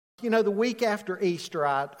You know, the week after Easter,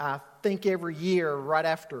 I think every year, right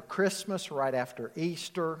after Christmas, right after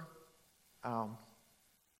Easter,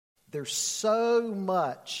 there's so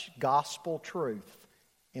much gospel truth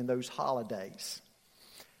in those holidays.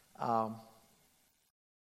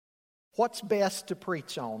 What's best to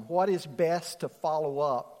preach on? What is best to follow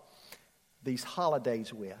up these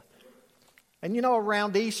holidays with? And you know,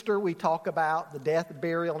 around Easter, we talk about the death,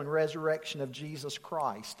 burial, and resurrection of Jesus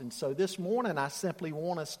Christ. And so this morning, I simply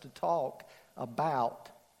want us to talk about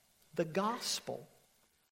the gospel.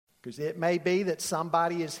 Because it may be that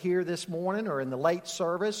somebody is here this morning or in the late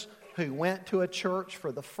service who went to a church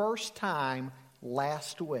for the first time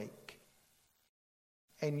last week.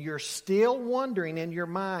 And you're still wondering in your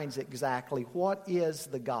minds exactly what is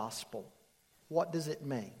the gospel? What does it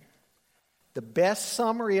mean? The best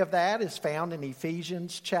summary of that is found in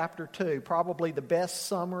Ephesians chapter 2, probably the best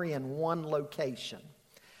summary in one location.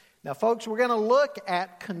 Now, folks, we're going to look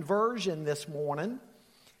at conversion this morning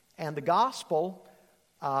and the gospel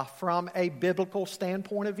from a biblical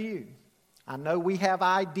standpoint of view. I know we have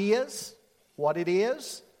ideas what it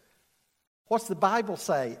is. What's the Bible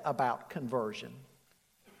say about conversion?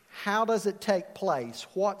 How does it take place?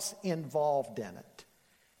 What's involved in it?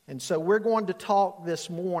 And so we're going to talk this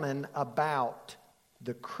morning about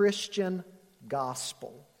the Christian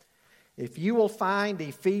gospel. If you will find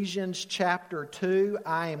Ephesians chapter 2,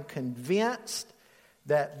 I am convinced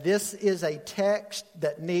that this is a text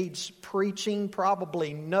that needs preaching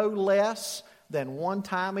probably no less than one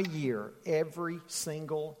time a year, every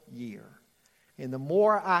single year. And the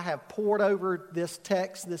more I have poured over this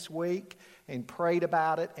text this week and prayed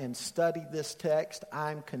about it and studied this text,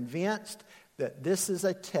 I'm convinced that this is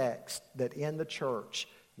a text that in the church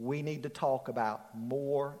we need to talk about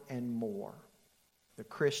more and more. The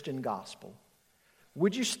Christian gospel.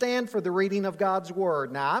 Would you stand for the reading of God's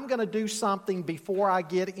Word? Now, I'm going to do something before I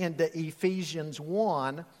get into Ephesians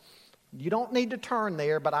 1. You don't need to turn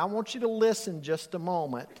there, but I want you to listen just a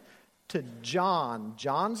moment to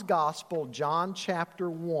John's Gospel, John chapter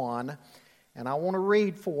 1. And I want to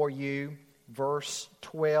read for you verse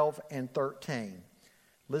 12 and 13.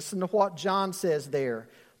 Listen to what John says there.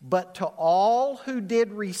 But to all who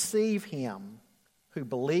did receive him, who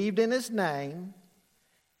believed in his name,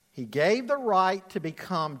 he gave the right to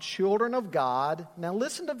become children of God. Now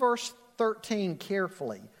listen to verse 13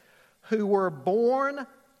 carefully. Who were born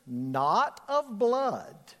not of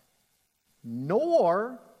blood,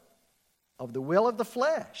 nor of the will of the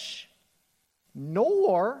flesh,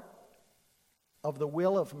 nor of the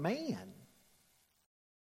will of man,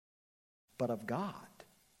 but of God.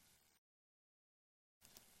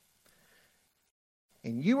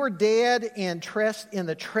 And you were dead in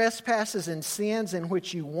the trespasses and sins in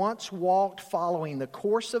which you once walked, following the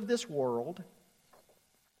course of this world,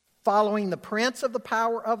 following the prince of the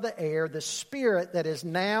power of the air, the spirit that is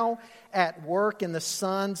now at work in the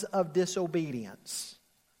sons of disobedience,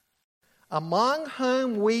 among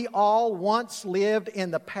whom we all once lived in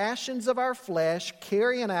the passions of our flesh,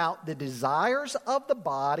 carrying out the desires of the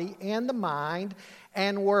body and the mind,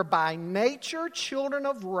 and were by nature children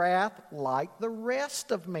of wrath like the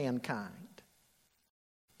rest of mankind.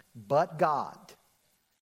 But God,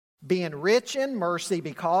 being rich in mercy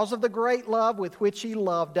because of the great love with which He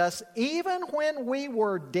loved us, even when we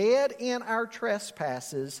were dead in our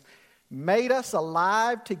trespasses, made us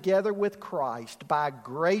alive together with Christ. By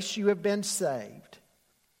grace you have been saved,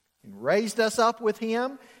 and raised us up with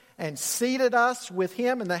Him, and seated us with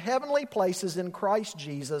Him in the heavenly places in Christ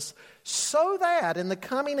Jesus, so that in the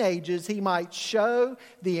coming ages He might show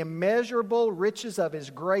the immeasurable riches of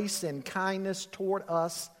His grace and kindness toward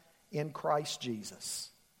us in Christ Jesus.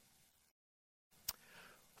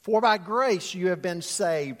 For by grace you have been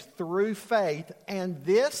saved through faith, and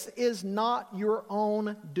this is not your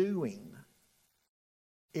own doing.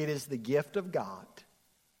 It is the gift of God,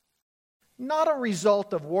 not a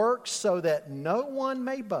result of works, so that no one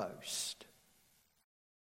may boast.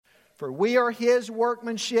 For we are His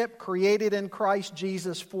workmanship, created in Christ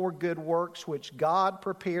Jesus for good works, which God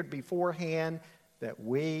prepared beforehand that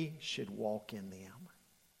we should walk in them.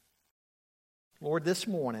 Lord, this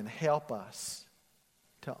morning, help us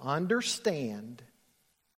to understand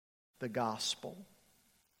the gospel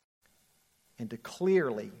and to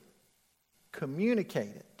clearly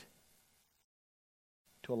communicate it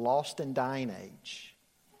to a lost and dying age.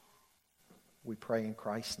 We pray in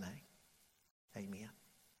Christ's name. Amen.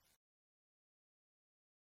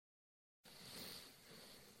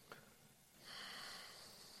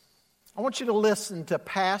 I want you to listen to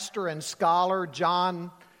pastor and scholar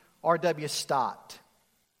John R.W. Stott.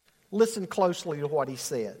 Listen closely to what he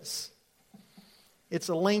says. It's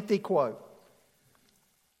a lengthy quote.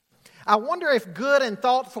 I wonder if good and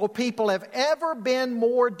thoughtful people have ever been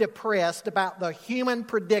more depressed about the human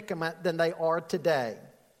predicament than they are today.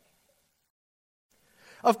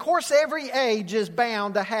 Of course, every age is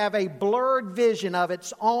bound to have a blurred vision of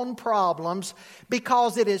its own problems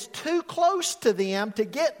because it is too close to them to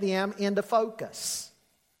get them into focus.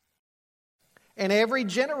 And every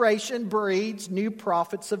generation breeds new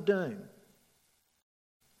prophets of doom.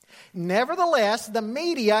 Nevertheless, the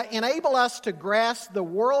media enable us to grasp the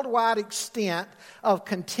worldwide extent of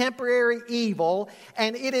contemporary evil,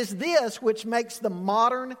 and it is this which makes the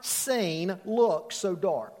modern scene look so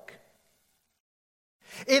dark.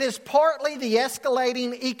 It is partly the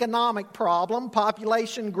escalating economic problem,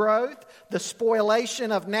 population growth, the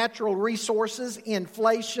spoliation of natural resources,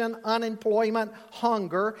 inflation, unemployment,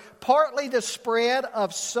 hunger, partly the spread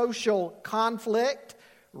of social conflict,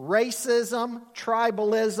 racism,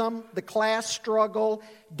 tribalism, the class struggle,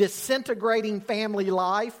 disintegrating family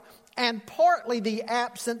life, and partly the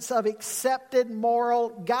absence of accepted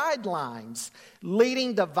moral guidelines,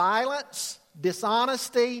 leading to violence,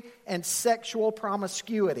 dishonesty, and sexual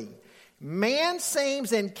promiscuity. Man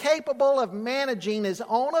seems incapable of managing his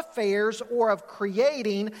own affairs or of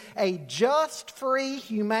creating a just, free,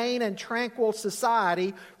 humane, and tranquil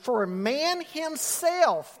society, for man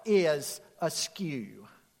himself is askew.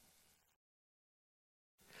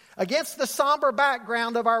 Against the somber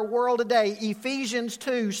background of our world today, Ephesians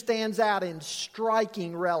 2 stands out in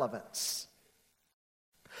striking relevance.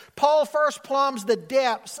 Paul first plumbs the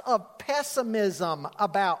depths of pessimism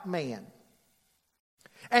about man,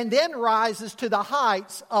 and then rises to the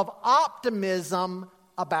heights of optimism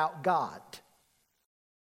about God.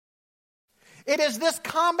 It is this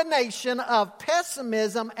combination of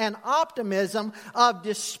pessimism and optimism, of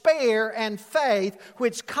despair and faith,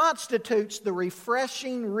 which constitutes the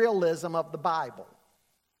refreshing realism of the Bible.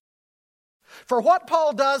 For what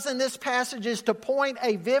Paul does in this passage is to point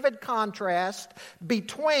a vivid contrast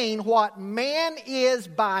between what man is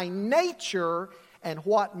by nature and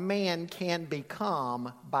what man can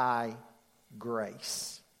become by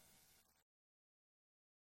grace.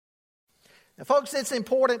 Now, folks, it's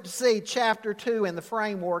important to see chapter 2 in the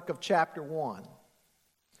framework of chapter 1.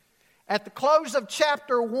 At the close of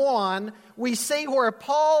chapter 1, we see where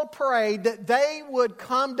Paul prayed that they would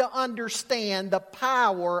come to understand the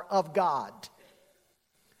power of God.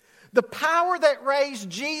 The power that raised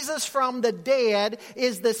Jesus from the dead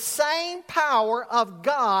is the same power of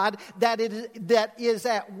God that is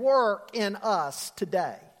at work in us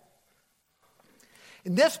today.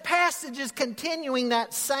 And this passage is continuing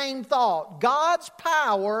that same thought. God's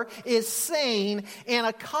power is seen in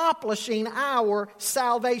accomplishing our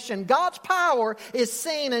salvation. God's power is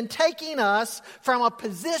seen in taking us from a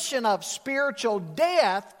position of spiritual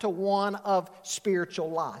death to one of spiritual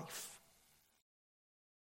life.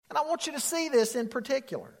 And I want you to see this in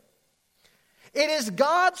particular. It is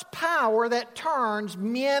God's power that turns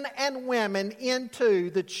men and women into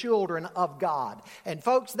the children of God. And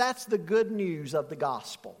folks, that's the good news of the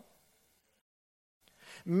gospel.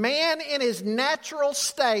 Man in his natural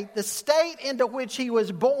state, the state into which he was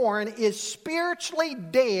born, is spiritually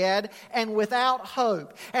dead and without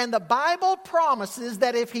hope. And the Bible promises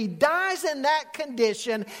that if he dies in that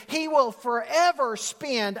condition, he will forever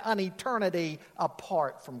spend an eternity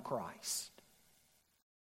apart from Christ.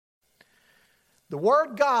 The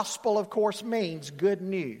word gospel, of course, means good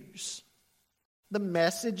news. The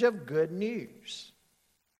message of good news.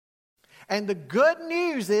 And the good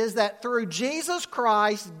news is that through Jesus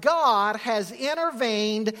Christ, God has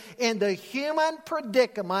intervened in the human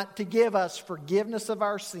predicament to give us forgiveness of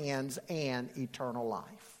our sins and eternal life.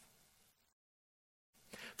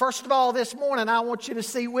 First of all, this morning, I want you to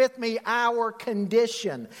see with me our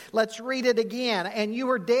condition. Let's read it again. And you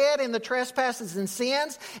were dead in the trespasses and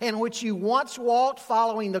sins in which you once walked,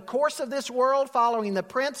 following the course of this world, following the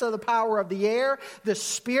prince of the power of the air, the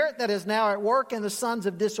spirit that is now at work in the sons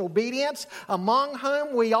of disobedience, among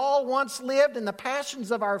whom we all once lived in the passions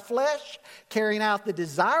of our flesh, carrying out the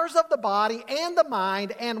desires of the body and the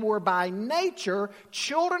mind, and were by nature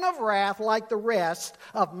children of wrath like the rest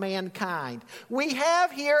of mankind. We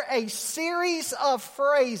have here a series of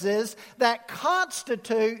phrases that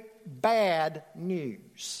constitute bad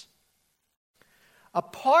news.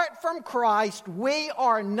 Apart from Christ, we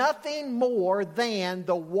are nothing more than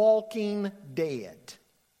the walking dead.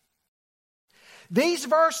 These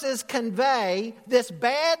verses convey this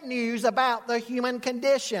bad news about the human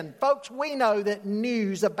condition. Folks, we know that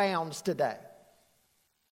news abounds today.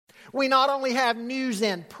 We not only have news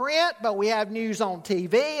in print, but we have news on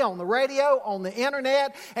TV, on the radio, on the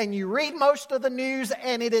internet, and you read most of the news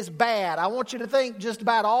and it is bad. I want you to think just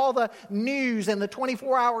about all the news in the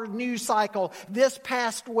 24-hour news cycle this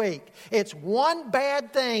past week. It's one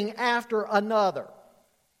bad thing after another.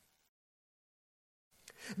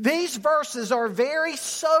 These verses are very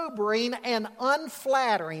sobering and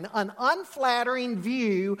unflattering, an unflattering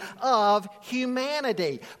view of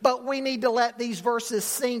humanity. But we need to let these verses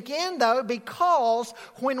sink in, though, because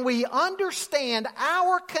when we understand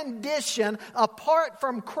our condition apart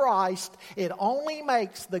from Christ, it only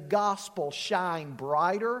makes the gospel shine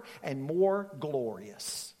brighter and more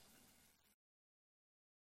glorious.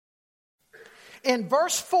 In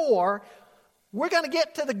verse 4, we're going to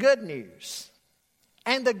get to the good news.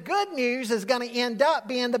 And the good news is going to end up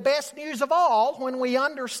being the best news of all when we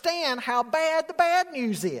understand how bad the bad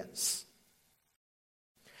news is.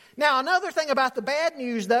 Now, another thing about the bad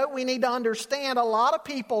news, though, we need to understand a lot of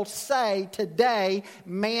people say today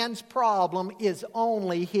man's problem is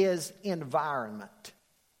only his environment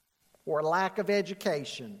or lack of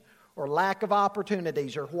education or lack of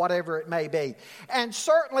opportunities or whatever it may be. And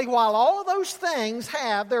certainly while all of those things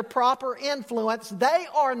have their proper influence, they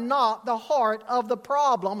are not the heart of the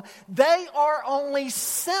problem. They are only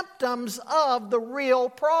symptoms of the real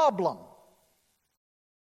problem.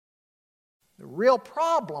 The real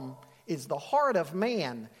problem is the heart of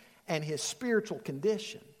man and his spiritual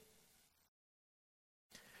condition.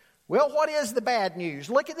 Well, what is the bad news?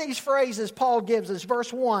 Look at these phrases Paul gives us.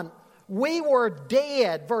 Verse 1. We were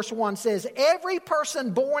dead, verse 1 says. Every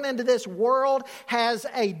person born into this world has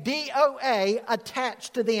a DOA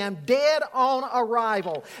attached to them, dead on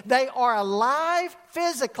arrival. They are alive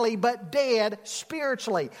physically, but dead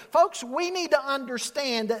spiritually. Folks, we need to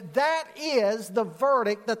understand that that is the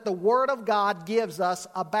verdict that the Word of God gives us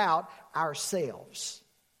about ourselves.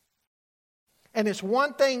 And it's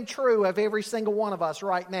one thing true of every single one of us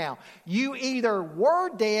right now. You either were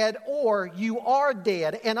dead or you are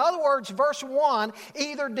dead. In other words, verse 1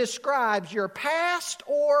 either describes your past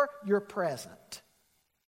or your present.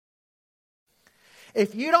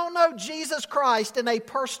 If you don't know Jesus Christ in a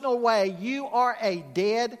personal way, you are a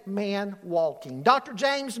dead man walking. Dr.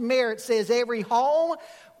 James Merritt says every home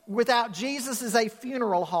without Jesus is a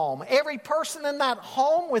funeral home. Every person in that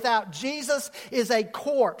home without Jesus is a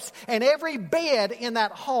corpse. And every bed in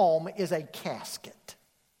that home is a casket.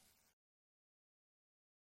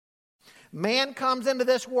 Man comes into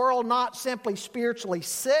this world not simply spiritually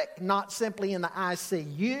sick, not simply in the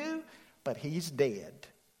ICU, but he's dead.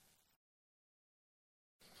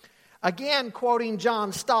 Again, quoting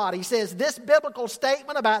John Stott, he says, this biblical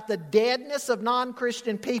statement about the deadness of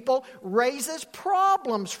non-Christian people raises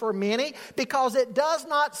problems for many because it does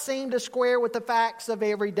not seem to square with the facts of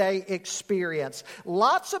everyday experience.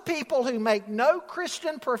 Lots of people who make no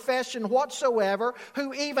Christian profession whatsoever,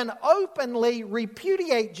 who even openly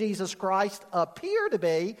repudiate Jesus Christ, appear to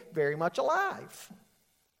be very much alive.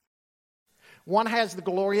 One has the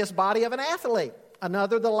glorious body of an athlete,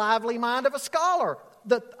 another the lively mind of a scholar,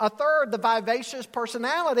 a third, the vivacious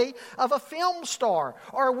personality of a film star.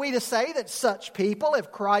 Are we to say that such people,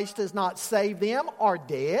 if Christ has not saved them, are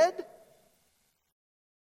dead?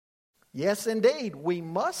 Yes, indeed, we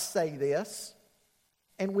must say this,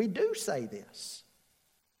 and we do say this.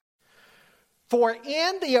 For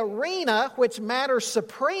in the arena which matters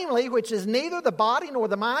supremely, which is neither the body nor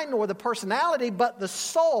the mind nor the personality, but the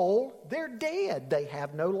soul, they're dead. They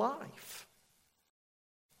have no life.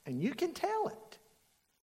 And you can tell it.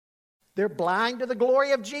 They're blind to the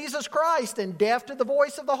glory of Jesus Christ and deaf to the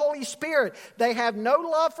voice of the Holy Spirit. They have no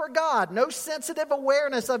love for God, no sensitive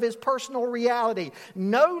awareness of His personal reality,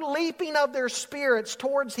 no leaping of their spirits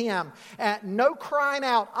towards Him, no crying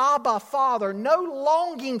out, Abba, Father, no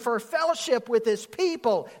longing for fellowship with His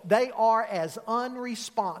people. They are as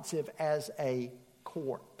unresponsive as a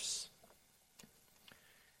corpse.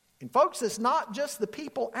 And folks, it's not just the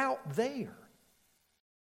people out there.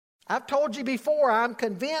 I've told you before, I'm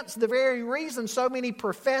convinced the very reason so many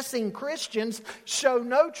professing Christians show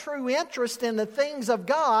no true interest in the things of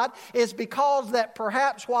God is because that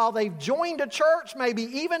perhaps while they've joined a church, maybe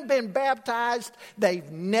even been baptized, they've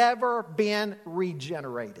never been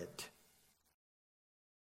regenerated.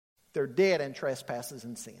 They're dead in trespasses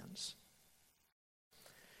and sins.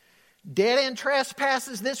 Dead in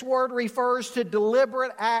trespasses, this word refers to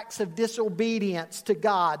deliberate acts of disobedience to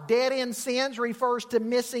God. Dead in sins refers to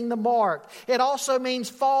missing the mark. It also means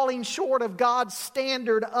falling short of God's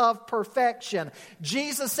standard of perfection.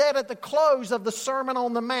 Jesus said at the close of the Sermon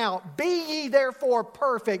on the Mount, "Be ye therefore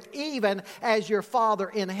perfect, even as your Father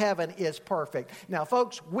in heaven is perfect." Now,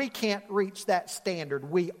 folks, we can't reach that standard.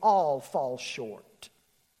 We all fall short.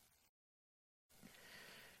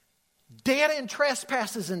 Dead in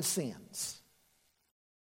trespasses and sins.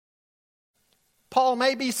 Paul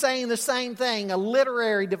may be saying the same thing, a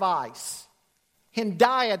literary device.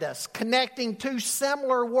 Hendiadys, connecting two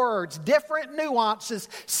similar words, different nuances,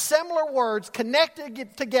 similar words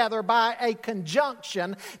connected together by a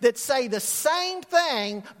conjunction that say the same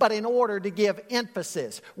thing, but in order to give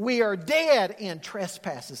emphasis. We are dead in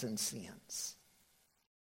trespasses and sins.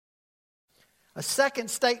 A second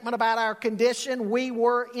statement about our condition, we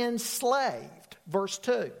were enslaved. Verse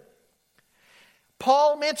 2.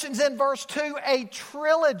 Paul mentions in verse 2 a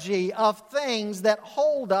trilogy of things that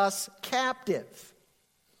hold us captive.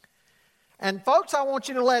 And folks, I want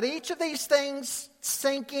you to let each of these things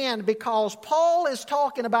sink in, because Paul is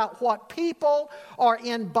talking about what people are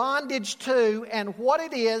in bondage to and what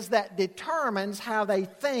it is that determines how they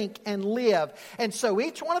think and live. And so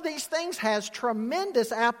each one of these things has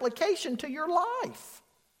tremendous application to your life.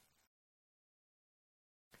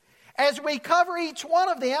 As we cover each one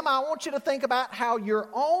of them, I want you to think about how your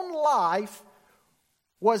own life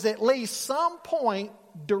was at least some point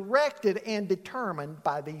directed and determined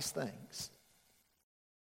by these things.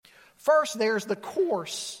 First, there's the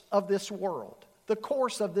course of this world. The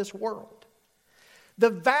course of this world. The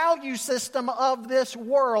value system of this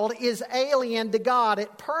world is alien to God.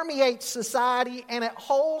 It permeates society and it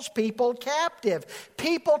holds people captive.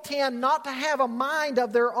 People tend not to have a mind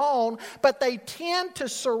of their own, but they tend to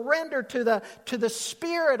surrender to the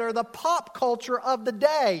spirit or the pop culture of the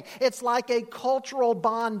day. It's like a cultural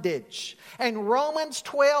bondage. And Romans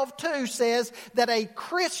 12:2 says that a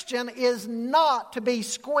Christian is not to be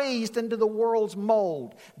squeezed into the world's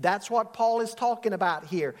mold. That's what Paul is talking about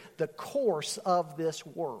here. The course of this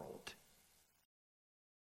world.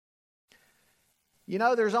 You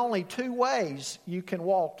know, there's only two ways you can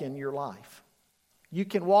walk in your life. You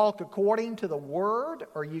can walk according to the Word,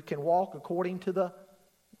 or you can walk according to the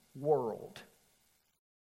world.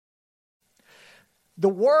 The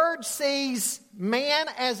Word sees man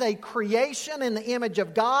as a creation in the image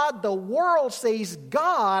of God. The world sees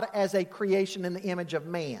God as a creation in the image of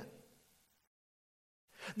man.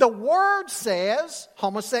 The Word says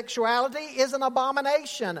homosexuality is an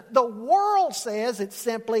abomination. The world says it's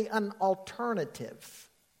simply an alternative.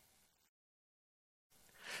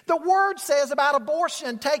 The Word says about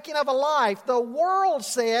abortion, taking of a life. The world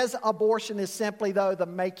says abortion is simply, though, the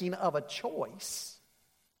making of a choice.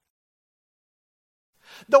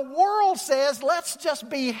 The world says, let's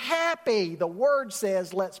just be happy. The Word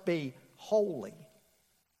says, let's be holy.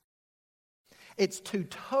 It's two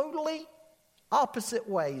totally opposite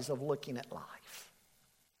ways of looking at life.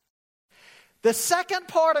 The second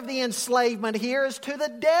part of the enslavement here is to the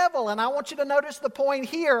devil. And I want you to notice the point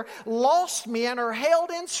here. Lost men are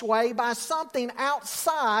held in sway by something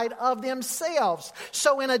outside of themselves.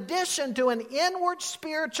 So in addition to an inward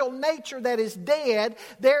spiritual nature that is dead,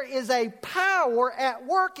 there is a power at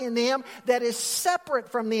work in them that is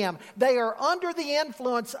separate from them. They are under the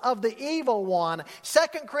influence of the evil one.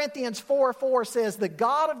 2 Corinthians 4:4 says, the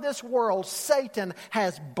god of this world, Satan,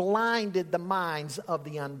 has blinded the minds of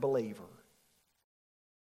the unbeliever.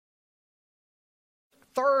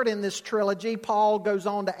 Third in this trilogy, Paul goes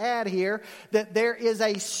on to add here that there is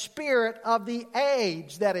a spirit of the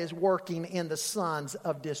age that is working in the sons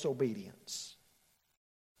of disobedience.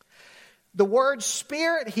 The word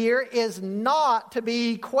spirit here is not to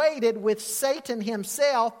be equated with Satan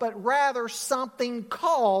himself, but rather something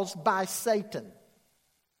caused by Satan.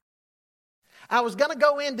 I was going to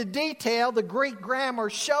go into detail, the Greek grammar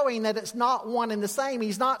showing that it's not one and the same.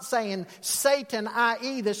 He's not saying Satan,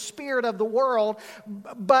 i.e. the spirit of the world,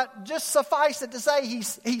 but just suffice it to say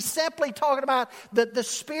he's simply talking about the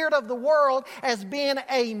spirit of the world as being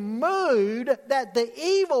a mood that the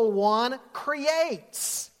evil one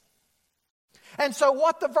creates. And so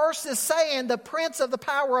what the verse is saying, the prince of the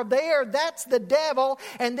power of the air, that's the devil.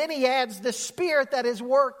 And then he adds the spirit that is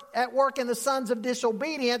at work in the sons of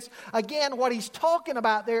disobedience. Again, what he's talking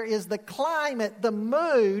about there is the climate, the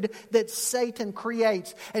mood that Satan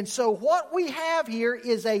creates. And so what we have here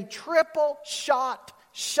is a triple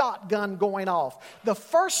shotgun going off. The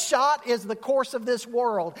first shot is the course of this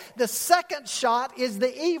world. The second shot is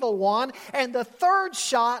the evil one. And the third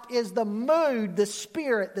shot is the mood, the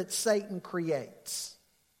spirit that Satan creates.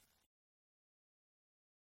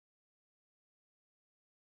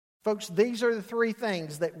 Folks, these are the three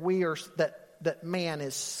things that that man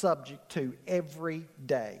is subject to every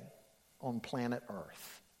day on planet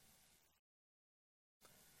Earth.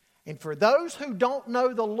 And for those who don't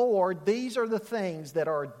know the Lord, these are the things that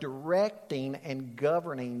are directing and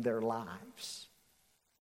governing their lives.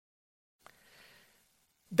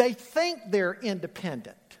 They think they're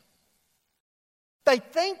independent. They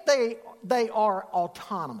think they are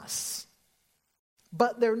autonomous.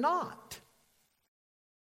 But they're not.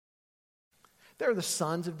 They're the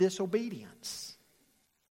sons of disobedience.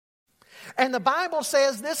 And the Bible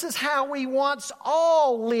says this is how we once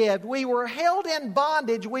all lived. We were held in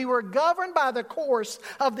bondage. We were governed by the course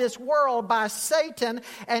of this world, by Satan,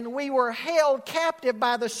 and we were held captive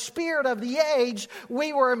by the spirit of the age.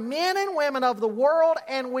 We were men and women of the world,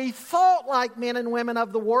 and we thought like men and women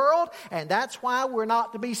of the world, and that's why we're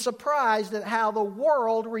not to be surprised at how the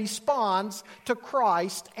world responds to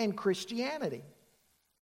Christ and Christianity.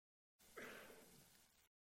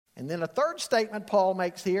 And then a third statement Paul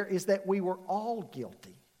makes here is that we were all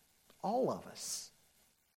guilty. All of us.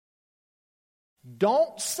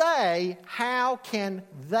 Don't say, how can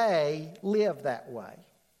they live that way?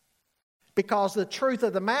 Because the truth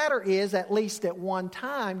of the matter is, at least at one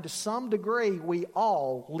time, to some degree, we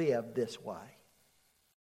all lived this way.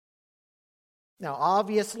 Now,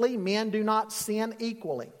 obviously, men do not sin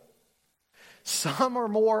equally. Some are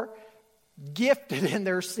more gifted in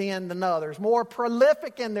their sin than others, more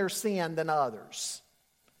prolific in their sin than others.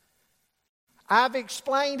 I've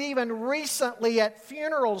explained even recently at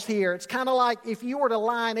funerals here, it's kind of like if you were to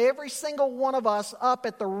line every single one of us up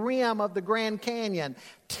at the rim of the Grand Canyon,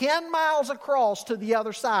 10 miles across to the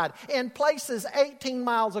other side, in places 18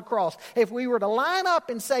 miles across. If we were to line up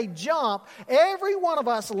and say jump, every one of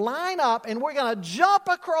us line up and we're going to jump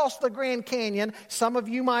across the Grand Canyon. Some of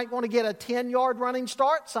you might want to get a 10-yard running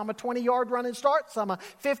start, some a 20-yard running start, some a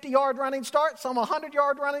 50-yard running start, some a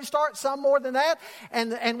 100-yard running start, some more than that.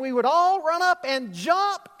 And we would all run up and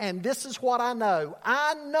jump, and this is what I know.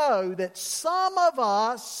 I know that some of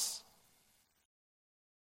us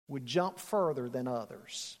would jump further than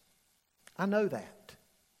others. I know that.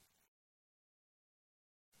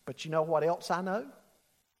 But you know what else I know?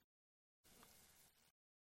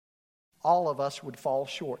 All of us would fall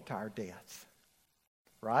short to our death.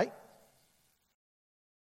 Right?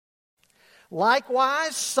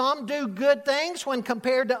 Likewise, some do good things when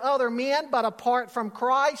compared to other men, but apart from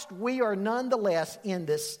Christ, we are nonetheless in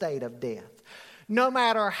this state of death. No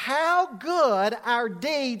matter how good our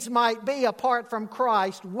deeds might be apart from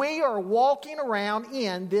Christ, we are walking around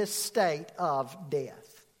in this state of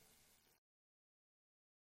death.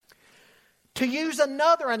 To use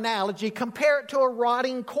another analogy, compare it to a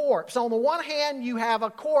rotting corpse. On the one hand, you have a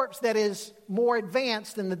corpse that is more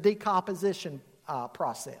advanced in the decomposition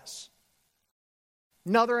process.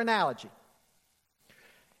 Another analogy.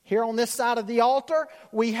 Here on this side of the altar,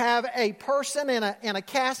 we have a person in a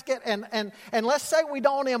casket, and let's say we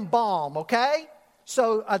don't embalm, okay?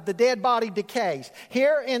 So the dead body decays.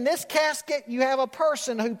 Here in this casket, you have a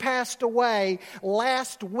person who passed away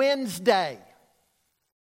last Wednesday.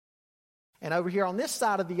 And over here on this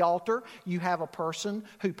side of the altar, you have a person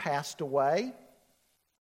who passed away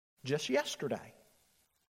just yesterday.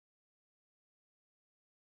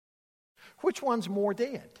 Which one's more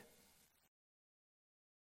dead?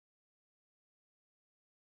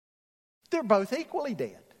 They're both equally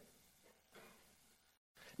dead.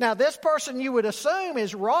 Now, this person you would assume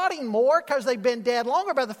is rotting more because they've been dead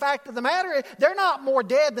longer, but the fact of the matter is they're not more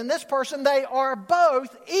dead than this person. They are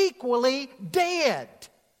both equally dead.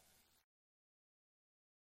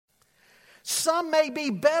 Some may be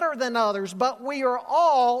better than others, but we are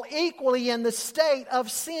all equally in the state of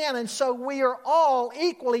sin, and so we are all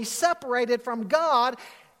equally separated from God.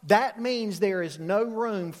 That means there is no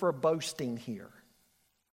room for boasting here.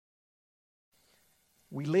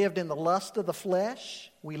 We lived in the lust of the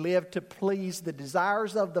flesh. We lived to please the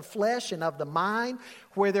desires of the flesh and of the mind,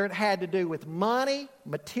 whether it had to do with money,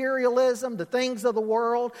 materialism, the things of the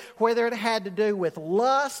world, whether it had to do with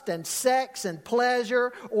lust and sex and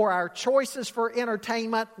pleasure, or our choices for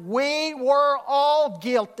entertainment. We were all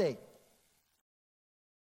guilty.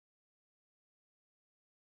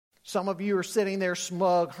 Some of you are sitting there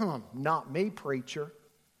smug, not me, preacher.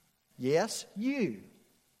 Yes, you.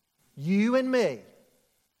 You and me.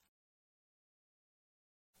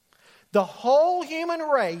 The whole human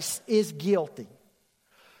race is guilty.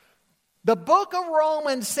 The book of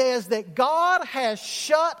Romans says that God has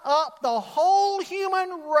shut up the whole human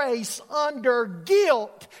race under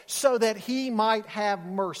guilt so that He might have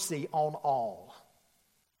mercy on all.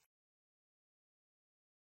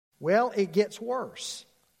 Well, it gets worse.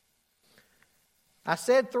 I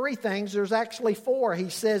said three things. There's actually four. He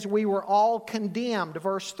says we were all condemned,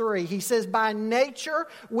 verse 3. He says by nature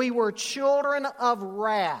we were children of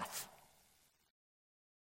wrath.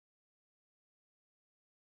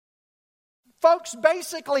 Folks,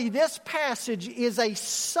 basically this passage is a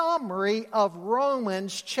summary of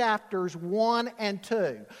Romans chapters 1 and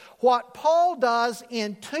 2. What Paul does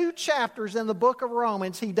in 2 chapters in the book of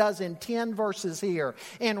Romans, he does in 10 verses here.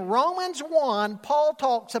 In Romans 1, Paul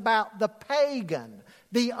talks about the pagan,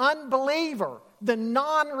 the unbeliever, the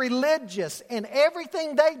non-religious, and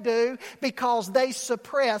everything they do because they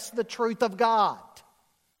suppress the truth of God.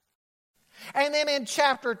 And then in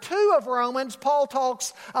chapter 2 of Romans, Paul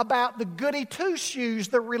talks about the goody two-shoes,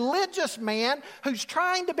 the religious man who's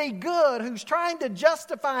trying to be good, who's trying to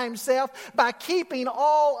justify himself by keeping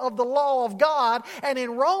all of the law of God. And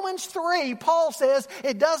in Romans 3, Paul says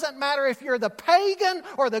it doesn't matter if you're the pagan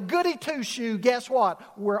or the goody two-shoe, guess what?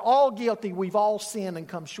 We're all guilty. We've all sinned and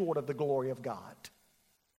come short of the glory of God.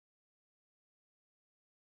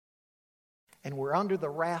 And we're under the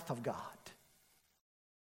wrath of God.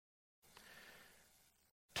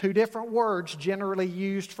 Two different words generally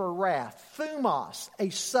used for wrath. Thumos, a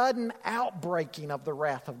sudden outbreaking of the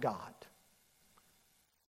wrath of God.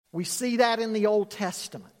 We see that in the Old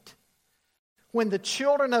Testament. When the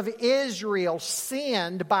children of Israel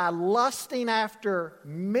sinned by lusting after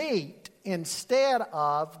meat instead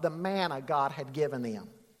of the manna God had given them.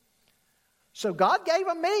 So God gave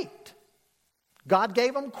them meat. God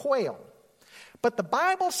gave them quail. But the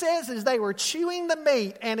Bible says as they were chewing the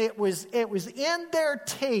meat and it was in their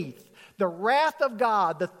teeth, the wrath of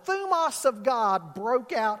God, the thumos of God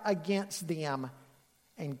broke out against them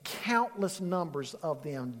and countless numbers of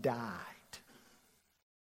them died.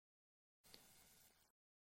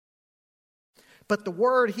 But the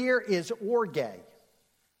word here is orge.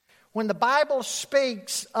 When the Bible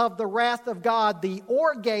speaks of the wrath of God, the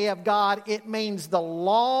orge of God, it means the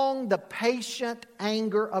long, the patient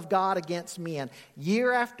anger of God against men.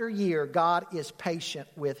 Year after year, God is patient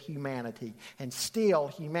with humanity. And still,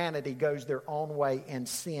 humanity goes their own way and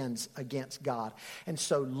sins against God. And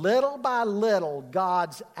so little by little,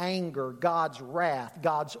 God's anger, God's wrath,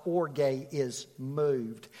 God's orge is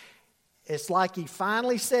moved. It's like he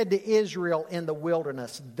finally said to Israel in the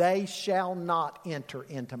wilderness, they shall not enter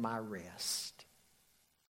into my rest.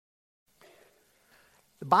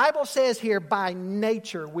 The Bible says here, by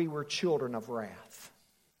nature we were children of wrath.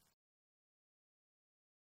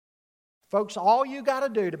 Folks, all you got to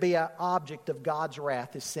do to be an object of God's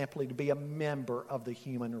wrath is simply to be a member of the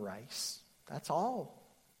human race. That's all.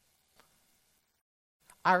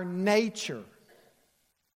 Our nature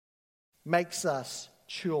makes us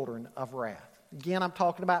children of wrath. Again, I'm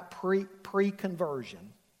talking about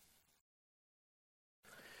pre-conversion.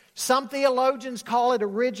 Some theologians call it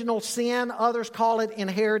original sin. Others call it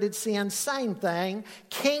inherited sin. Same thing.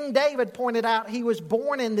 King David pointed out he was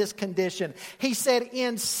born in this condition. He said,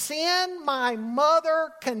 in sin my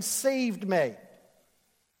mother conceived me.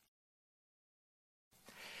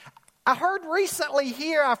 I heard recently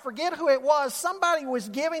here, I forget who it was, somebody was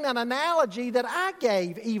giving an analogy that I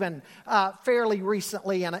gave even fairly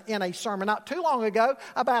recently in a sermon not too long ago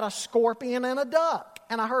about a scorpion and a duck.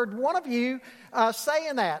 And I heard one of you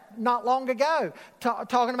saying that not long ago,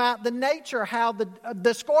 talking about the nature, how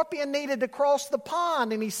the scorpion needed to cross the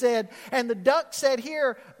pond. And he said, and the duck said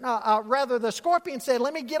here, the scorpion said,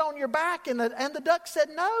 let me get on your back. And the duck said,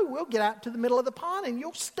 no, we'll get out to the middle of the pond and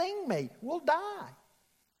you'll sting me. We'll die.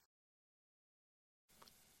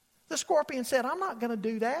 The scorpion said, I'm not going to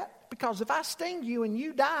do that because if I sting you and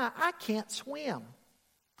you die, I can't swim.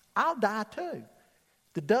 I'll die too.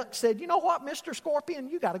 The duck said, you know what, Mr. Scorpion,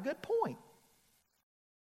 you got a good point.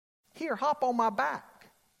 Here, hop on my back.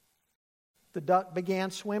 The duck began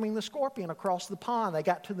swimming the scorpion across the pond. They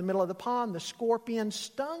got to the middle of the pond. The scorpion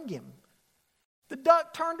stung him. The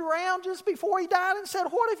duck turned around just before he died and said,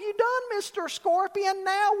 what have you done, Mr. Scorpion?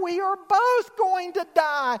 Now we are both going to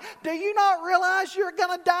die. Do you not realize you're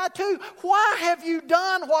going to die too? Why have you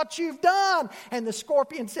done what you've done? And the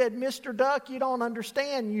scorpion said, Mr. Duck, you don't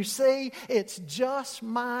understand. You see, it's just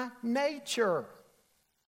my nature.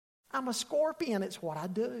 I'm a scorpion. It's what I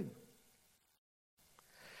do.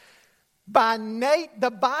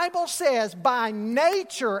 The Bible says by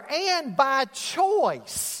nature and by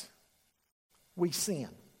choice, we sin.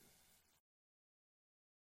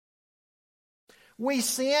 We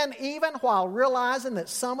sin even while realizing that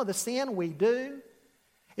some of the sin we do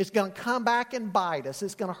is going to come back and bite us.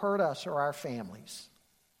 It's going to hurt us or our families.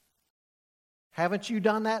 Haven't you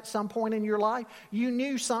done that at some point in your life? You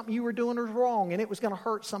knew something you were doing was wrong and it was going to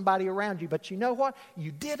hurt somebody around you. But you know what?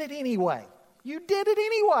 You did it anyway. You did it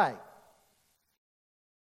anyway.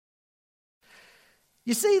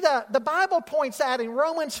 You see, the Bible points out in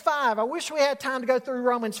Romans 5, I wish we had time to go through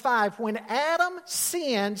Romans 5, when Adam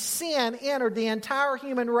sinned, sin entered the entire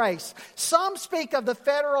human race. Some speak of the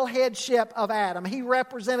federal headship of Adam. He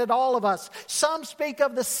represented all of us. Some speak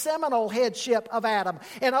of the seminal headship of Adam.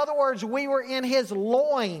 In other words, we were in his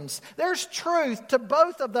loins. There's truth to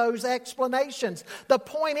both of those explanations. The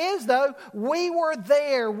point is, though, we were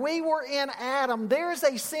there. We were in Adam. There's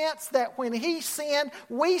a sense that when he sinned,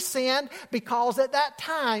 we sinned, because at that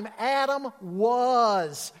time, Adam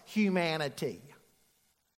was humanity.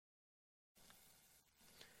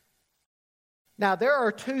 Now, there are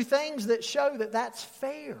two things that show that that's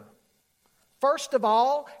fair. First of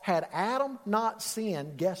all, had Adam not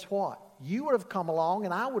sinned, guess what? You would have come along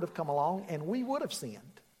and I would have come along and we would have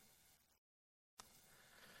sinned.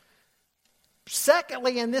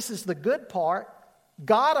 Secondly, and this is the good part,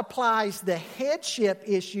 God applies the headship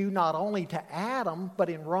issue not only to Adam, but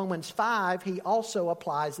in Romans 5, he also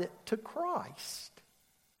applies it to Christ.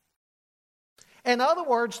 In other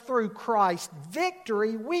words, through Christ's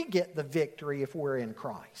victory, we get the victory if we're in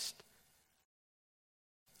Christ.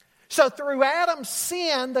 So through Adam's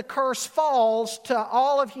sin, the curse falls to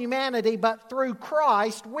all of humanity, but through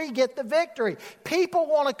Christ, we get the victory. People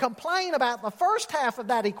want to complain about the first half of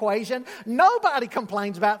that equation. Nobody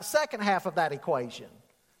complains about the second half of that equation,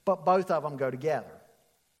 but both of them go together.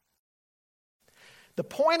 The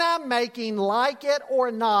point I'm making, like it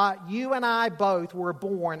or not, you and I both were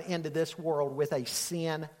born into this world with a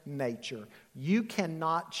sin nature. You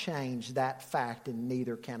cannot change that fact, and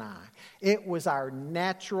neither can I. It was our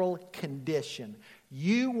natural condition.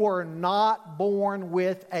 You were not born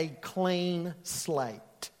with a clean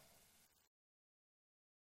slate.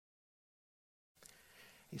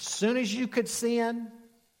 As soon as you could sin,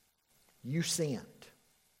 you sinned.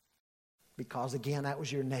 Because again, that was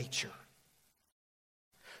your nature.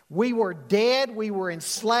 We were dead, we were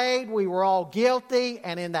enslaved, we were all guilty,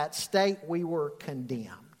 and in that state we were condemned.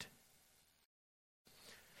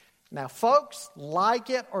 Now, folks, like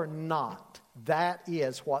it or not, that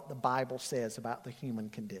is what the Bible says about the human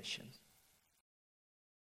condition.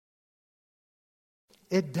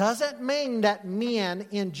 It doesn't mean that men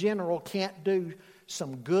in general can't do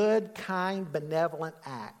some good, kind, benevolent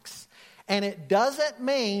acts. And it doesn't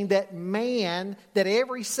mean that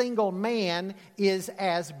every single man is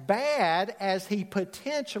as bad as he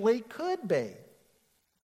potentially could be.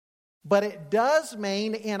 But it does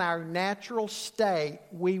mean in our natural state,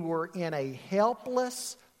 we were in a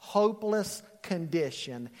helpless, hopeless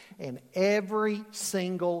condition. And every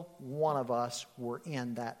single one of us were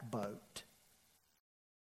in that boat.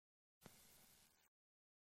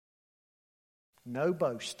 No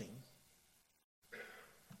boasting.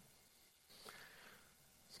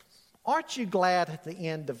 Aren't you glad at the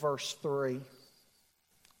end of verse 3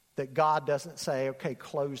 that God doesn't say, okay,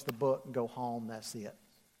 close the book and go home, that's it?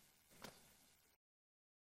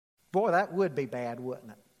 Boy, that would be bad, wouldn't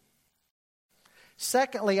it?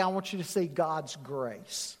 Secondly, I want you to see God's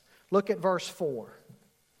grace. Look at verse 4.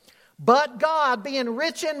 But God, being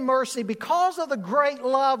rich in mercy, because of the great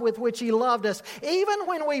love with which He loved us, even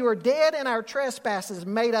when we were dead in our trespasses,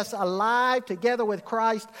 made us alive together with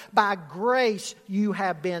Christ. By grace you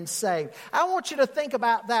have been saved. I want you to think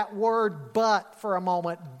about that word but for a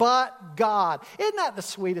moment. But God. Isn't that the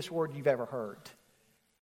sweetest word you've ever heard?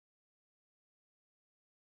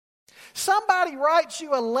 Somebody writes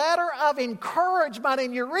you a letter of encouragement,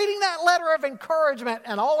 and you're reading that letter of encouragement,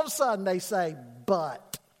 and all of a sudden they say, but.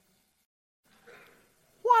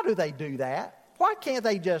 Why do they do that? Why can't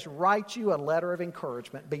they just write you a letter of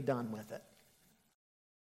encouragement, be done with it?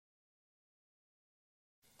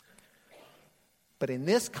 But in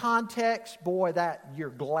this context, boy, that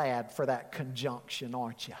you're glad for that conjunction,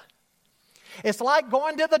 aren't you? It's like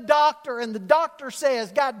going to the doctor and the doctor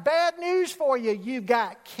says, got bad news for you, you've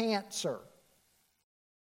got cancer.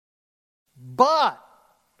 But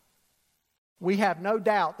we have no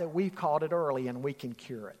doubt that we've caught it early and we can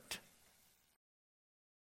cure it.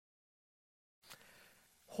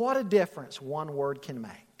 What a difference one word can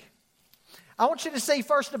make. I want you to see,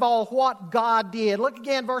 first of all, what God did. Look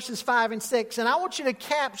again, verses 5 and 6. And I want you to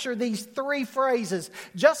capture these three phrases.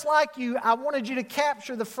 Just like I wanted you to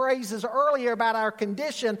capture the phrases earlier about our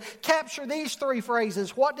condition. Capture these three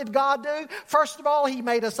phrases. What did God do? First of all, He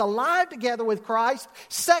made us alive together with Christ.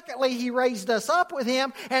 Secondly, He raised us up with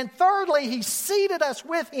Him. And thirdly, He seated us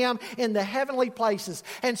with Him in the heavenly places.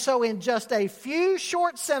 And so in just a few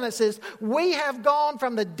short sentences, we have gone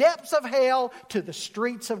from the depths of hell to the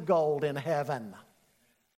streets of gold in heaven.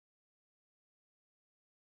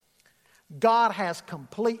 God has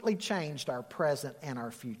completely changed our present and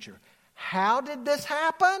our future. How did this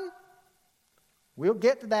happen? We'll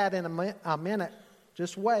get to that in a minute.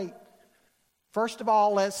 Just wait. First of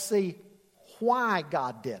all, let's see why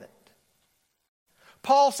God did it.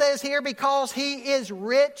 Paul says here, because He is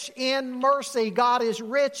rich in mercy. God is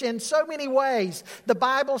rich in so many ways. The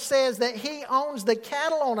Bible says that He owns the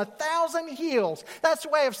cattle on 1,000 hills. That's a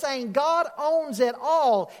way of saying God owns it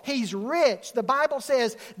all. He's rich. The Bible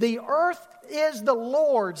says the earth is the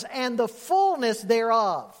Lord's and the fullness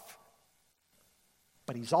thereof.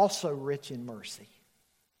 But He's also rich in mercy.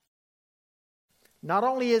 Not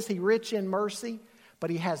only is He rich in mercy, but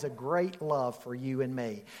He has a great love for you and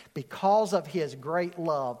me. Because of His great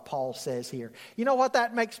love, Paul says here. You know what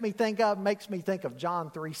that makes me think of? It makes me think of John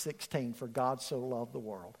 3:16, for God so loved the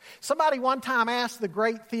world. Somebody one time asked the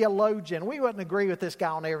great theologian, we wouldn't agree with this guy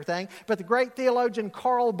on everything, but the great theologian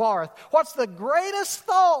Karl Barth, what's the greatest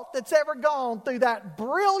thought that's ever gone through that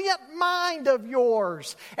brilliant mind of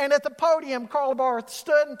yours? And at the podium, Karl Barth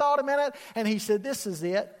stood and thought a minute, and he said, this is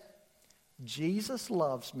it. Jesus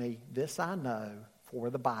loves me, this I know, for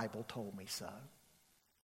the Bible told me so.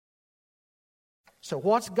 So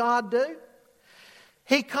what's God do?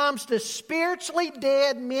 He comes to spiritually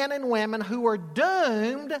dead men and women who are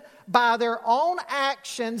doomed by their own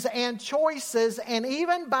actions and choices and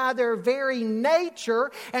even by their very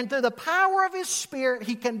nature. And through the power of His Spirit,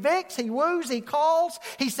 He convicts, He woos, He calls.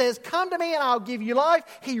 He says, come to me and I'll give you life.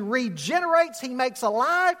 He regenerates, He makes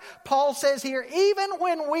alive. Paul says here, even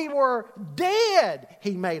when we were dead,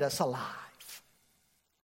 He made us alive.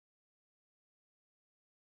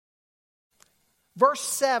 Verse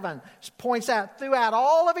 7 points out, throughout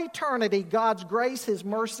all of eternity, God's grace, His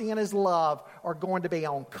mercy, and His love are going to be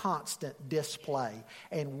on constant display.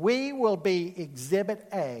 And we will be exhibit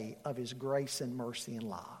A of His grace and mercy and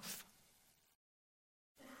love.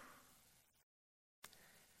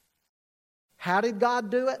 How did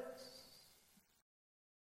God do it?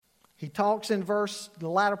 He talks in the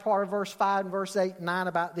latter part of verse 5 and verse 8 and 9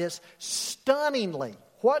 about this stunningly.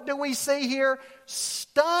 What do we see here?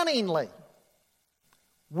 Stunningly.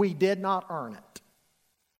 We did not earn it.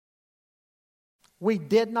 We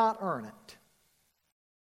did not earn it.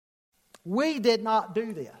 We did not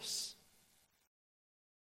do this.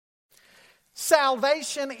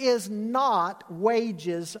 Salvation is not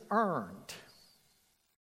wages earned.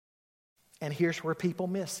 And here's where people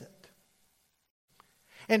miss it.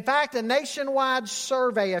 In fact, a nationwide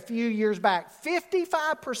survey a few years back,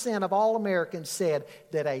 55% of all Americans said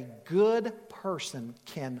that a good person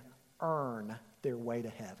can earn their way to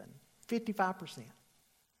heaven. 55%.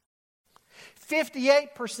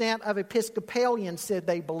 58% of Episcopalians said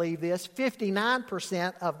they believe this.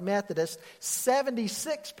 59% of Methodists.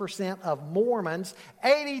 76% of Mormons.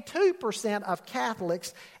 82% of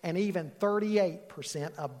Catholics. And even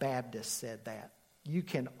 38% of Baptists said that. You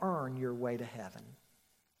can earn your way to heaven.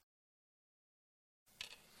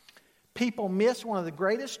 People miss one of the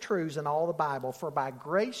greatest truths in all the Bible. For by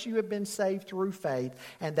grace you have been saved through faith,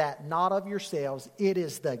 and that not of yourselves. It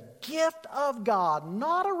is the gift of God,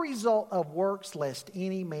 not a result of works, lest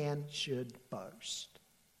any man should boast.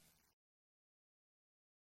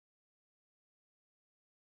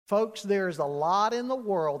 Folks, there's a lot in the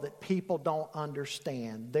world that people don't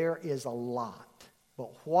understand. There is a lot.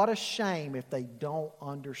 But what a shame if they don't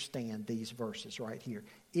understand these verses right here.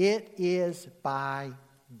 It is by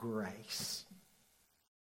grace.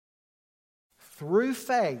 Through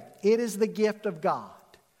faith, it is the gift of God.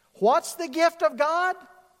 What's the gift of God?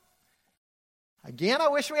 Again, I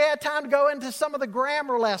wish we had time to go into some of the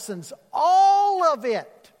grammar lessons. All of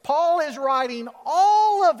it, Paul is writing,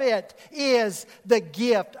 all of it is the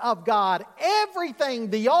gift of God.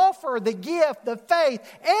 Everything, the offer, the gift, the faith,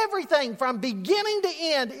 everything from beginning to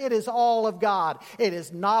end, it is all of God. It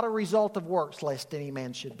is not a result of works, lest any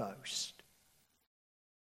man should boast.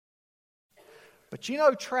 But you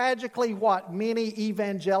know tragically what many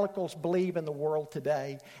evangelicals believe in the world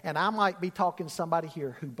today, and I might be talking to somebody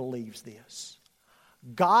here who believes this.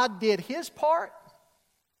 God did His part,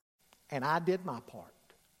 and I did my part.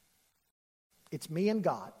 It's me and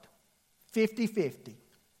God, 50-50.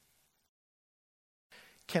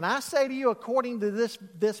 Can I say to you, according to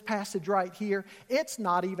this passage right here, it's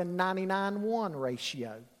not even 99-1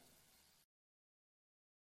 ratio.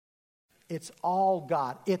 It's all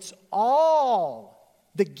God. It's all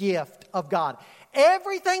the gift of God.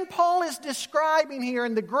 Everything Paul is describing here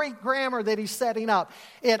in the Greek grammar that he's setting up,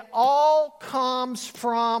 it all comes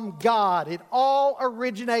from God. It all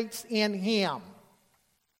originates in Him.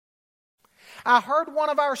 I heard one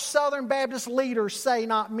of our Southern Baptist leaders say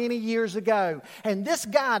not many years ago, and this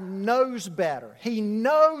guy knows better. He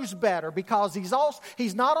knows better because he's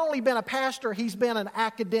not only been a pastor, he's been an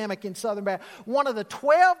academic in Southern Baptist. One of the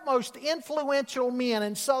 12 most influential men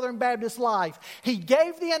in Southern Baptist life. He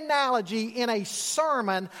gave the analogy in a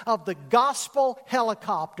sermon of the gospel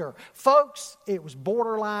helicopter. Folks, it was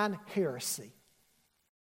borderline heresy.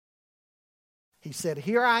 He said,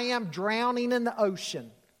 here I am drowning in the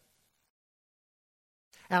ocean.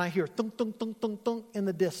 And I hear thunk, thunk, thunk, thunk, thunk in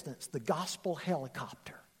the distance, the gospel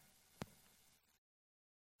helicopter.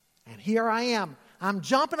 And here I am. I'm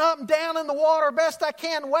jumping up and down in the water best I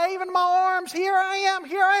can, waving my arms. Here I am,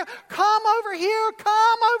 here I am. Come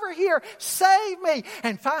over here, save me.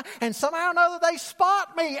 And somehow or another they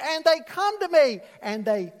spot me and they come to me and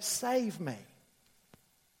they save me.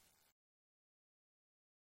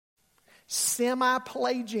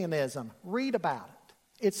 Semi-Pelagianism, read about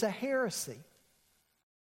it. It's a heresy.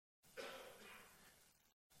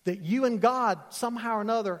 That you and God somehow or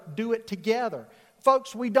another do it together.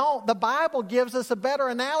 Folks, we don't. The Bible gives us a better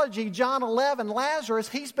analogy. John 11, Lazarus,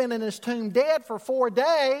 he's been in his tomb dead for 4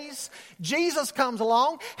 days. Jesus comes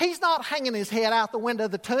along. He's not hanging his head out the window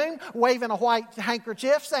of the tomb, waving a white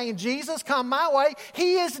handkerchief, saying, Jesus, come my way.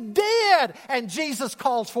 He is dead. And Jesus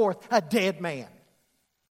calls forth a dead man.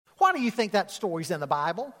 Why do you think that story's in the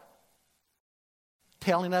Bible?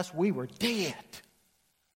 Telling us we were dead.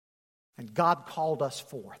 And God called us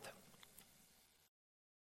forth.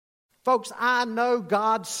 Folks, I know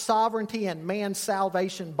God's sovereignty and man's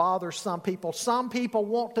salvation bothers some people. Some people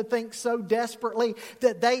want to think so desperately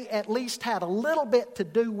that they at least had a little bit to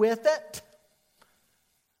do with it.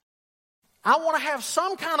 I want to have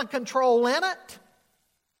some kind of control in it.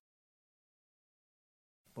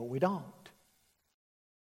 But we don't.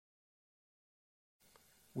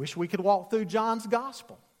 Wish we could walk through John's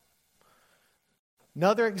gospel.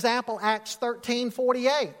 Another example, Acts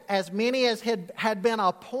 13:48. As many as had been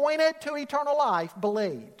appointed to eternal life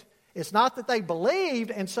believed. It's not that they believed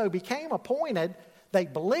and so became appointed. They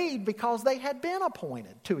believed because they had been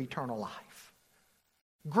appointed to eternal life.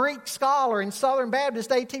 Greek scholar in Southern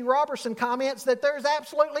Baptist A.T. Robertson comments that there's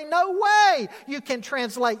absolutely no way you can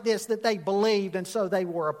translate this that they believed and so they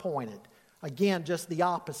were appointed. Again, just the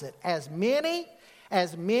opposite. As many,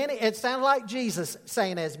 it sounds like Jesus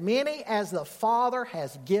saying, as many as the Father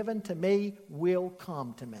has given to me will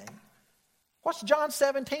come to me. What's John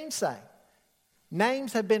 17 say?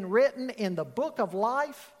 Names have been written in the book of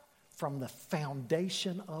life from the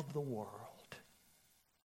foundation of the world.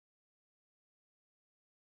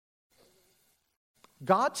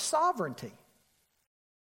 God's sovereignty.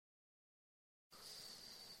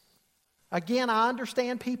 Again, I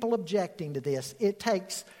understand people objecting to this. It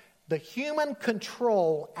takes the human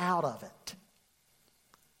control out of it.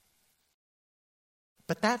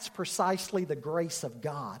 But that's precisely the grace of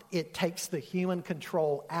God. It takes the human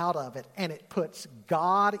control out of it and it puts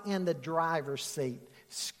God in the driver's seat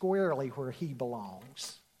squarely where He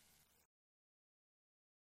belongs.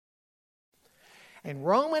 And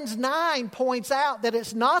Romans 9 points out that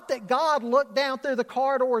it's not that God looked down through the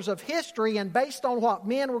corridors of history and based on what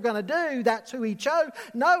men were going to do, that's who He chose.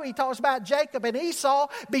 No, He talks about Jacob and Esau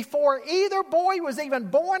before either boy was even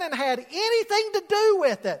born and had anything to do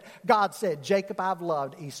with it. God said, Jacob I've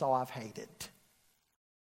loved, Esau I've hated.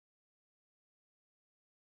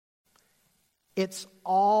 It's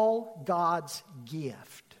all God's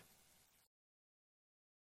gift.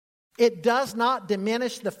 It does not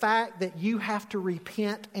diminish the fact that you have to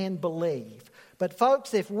repent and believe. But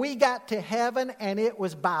folks, if we got to heaven and it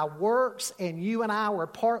was by works and you and I were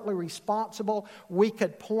partly responsible, we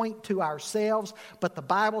could point to ourselves. But the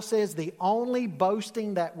Bible says the only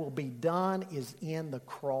boasting that will be done is in the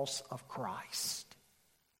cross of Christ.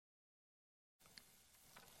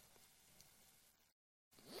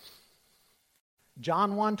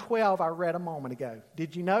 John 1:12 I read a moment ago.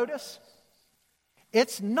 Did you notice?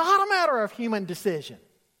 It's not a matter of human decision.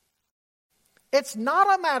 It's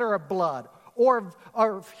not a matter of blood or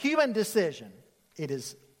of human decision. It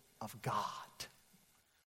is of God.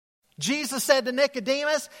 Jesus said to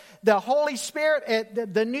Nicodemus, the Holy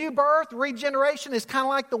Spirit, the new birth, regeneration is kind of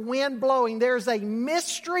like the wind blowing. There's a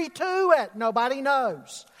mystery to it. Nobody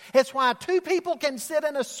knows. It's why two people can sit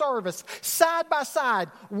in a service side by side.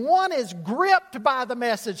 One is gripped by the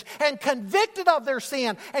message and convicted of their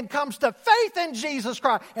sin and comes to faith in Jesus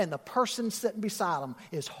Christ. And the person sitting beside them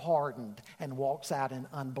is hardened and walks out in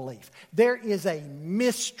unbelief. There is a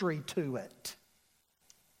mystery to it.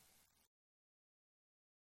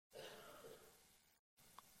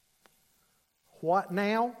 What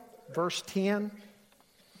now? Verse 10.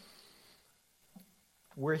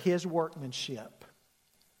 We're His workmanship.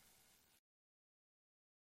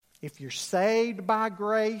 If you're saved by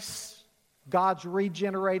grace, God's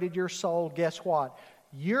regenerated your soul, guess what?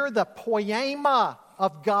 You're the poema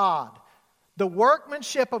of God, the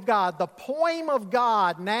workmanship of God, the poem of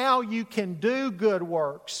God. Now you can do good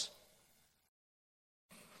works.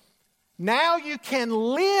 Now you can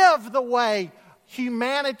live the way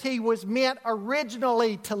humanity was meant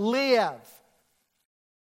originally to live.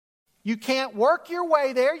 You can't work your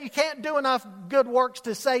way there. You can't do enough good works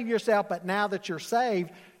to save yourself. But now that you're saved,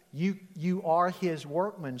 you are His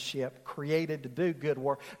workmanship, created to do good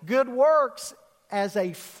work. Good works as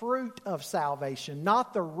a fruit of salvation.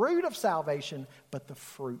 Not the root of salvation, but the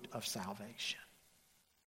fruit of salvation.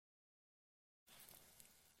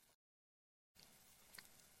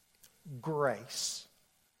 Grace.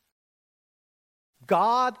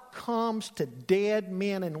 God comes to dead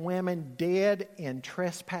men and women, dead in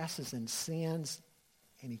trespasses and sins,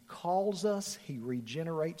 and He calls us, He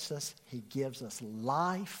regenerates us, He gives us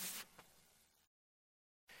life,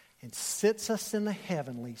 and sits us in the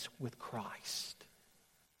heavenlies with Christ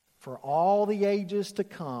for all the ages to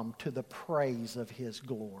come, to the praise of His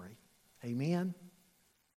glory. Amen?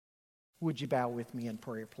 Would you bow with me in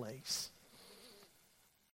prayer, please?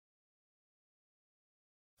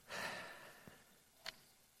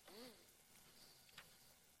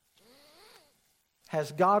 Has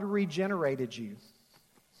God regenerated you?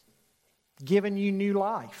 Given you new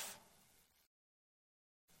life?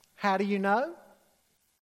 How do you know?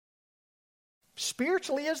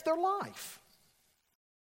 Spiritually is their life.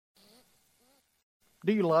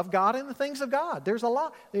 Do you love God and the things of God? There's a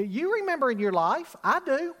lot. You remember in your life, I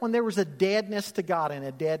do, when there was a deadness to God and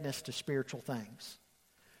a deadness to spiritual things.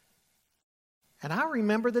 And I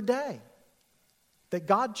remember the day that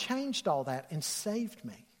God changed all that and saved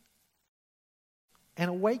me and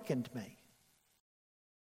awakened me.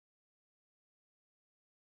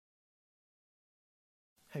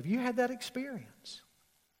 Have you had that experience?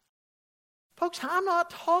 Folks, I'm not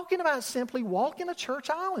talking about simply walking a church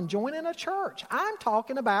aisle and joining a church. I'm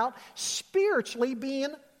talking about spiritually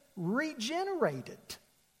being regenerated.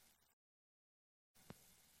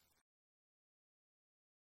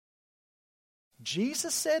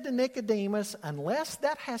 Jesus said to Nicodemus, unless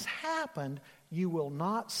that has happened, you will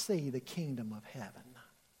not see the kingdom of heaven.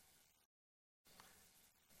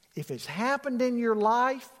 If it's happened in your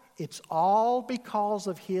life, it's all because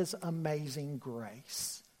of His amazing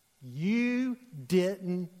grace. You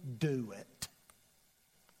didn't do it.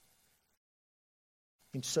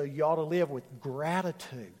 And so you ought to live with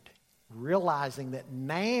gratitude, realizing that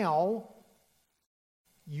now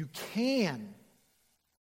you can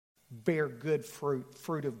bear good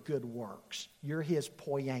fruit of good works. You're His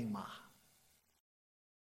poema.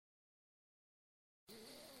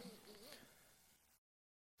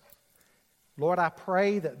 Lord, I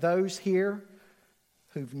pray that those here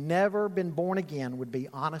who've never been born again would be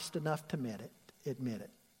honest enough to admit it.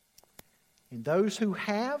 And those who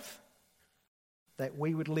have, that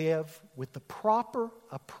we would live with the proper,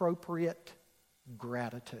 appropriate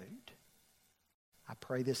gratitude. I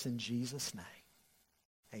pray this in Jesus' name.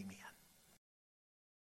 Amen.